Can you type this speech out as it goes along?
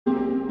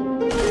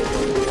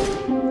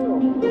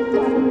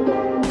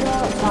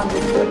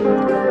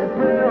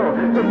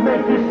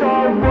make this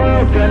our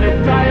world,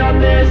 gonna die on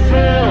this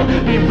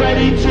hill. Be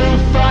ready to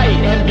fight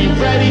and be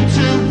ready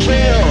to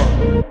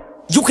kill.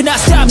 You cannot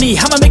stop me,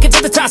 I'ma make it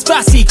to the top,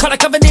 spicy. Call a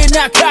covenant,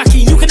 not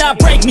cocky. You cannot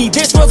break me,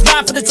 this world's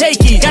mine for the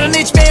taking. Got an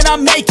itch, man,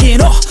 I'm making.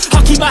 Oh,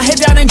 I'll keep my head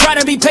down and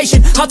grind and be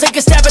patient. I'll take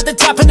a stab at the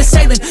top and the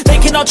sailing. They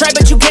can all try,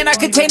 but you cannot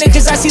contain it.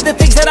 Cause I see the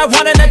things that I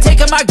want and I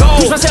take on my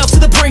goal. Push myself to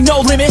the brink,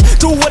 no limit.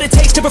 Do what it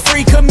takes to be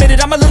free, committed.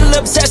 I'm a little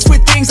obsessed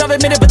with things, I'll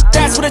admit it. But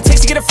that's what it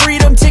takes to get a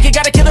freedom ticket.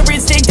 Got a killer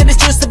instinct and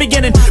it's just the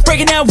beginning.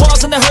 Breaking down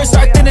walls and the hurt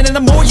start thinning. And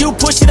the more you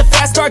push, see the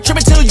fast start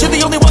trimming. Till you're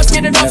the only one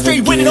standing up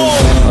straight, winning all.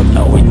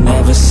 No, we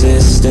never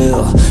sit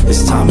still.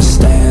 It's time to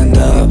stand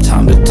up,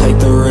 time to take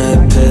the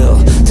red pill.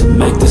 To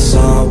make this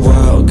our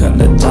world,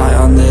 gonna die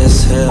on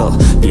this hill.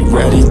 Be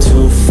ready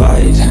to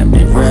fight and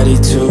be ready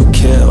to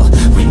kill.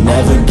 We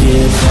never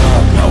give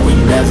up, no, we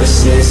never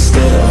sit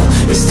still.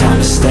 It's time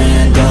to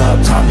stand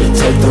up, time to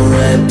take the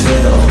red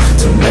pill.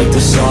 To make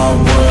this our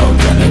world,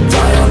 gonna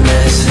die on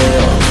this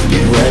hill. Be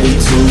ready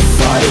to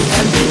fight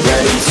and be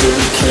ready to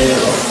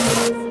kill.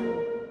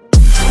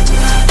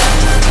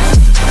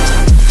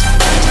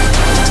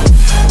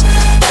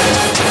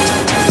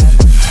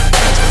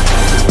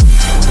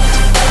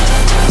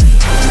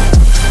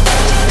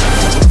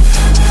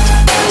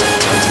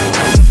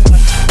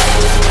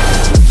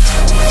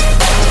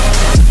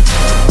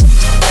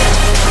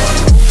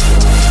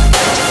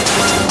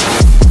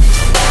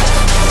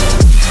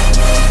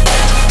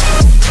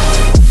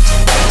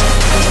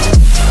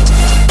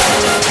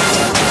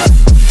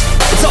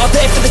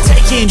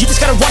 You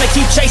just gotta wanna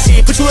keep chasing,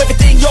 put you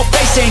everything you're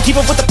facing.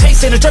 Keep up with the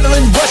pace and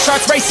adrenaline rush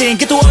starts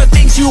racing. Get through all the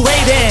things you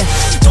hate in.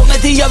 Don't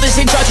let the others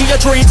in charge of your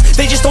dreams.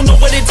 They just don't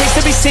know what it takes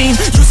to be seen.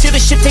 You see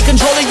the shit take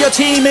control of your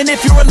team. And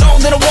if you're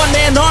alone, then a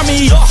one-man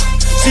army.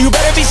 So you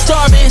better be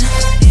starving,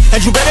 and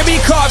you better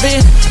be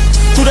carving.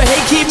 Through the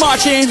hate, keep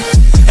marching,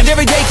 and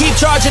every day keep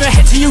charging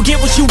ahead till you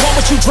get what you want,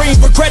 what you dream.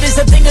 Regret is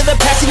a thing of the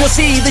past, and you'll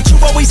see that you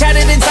always had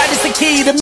it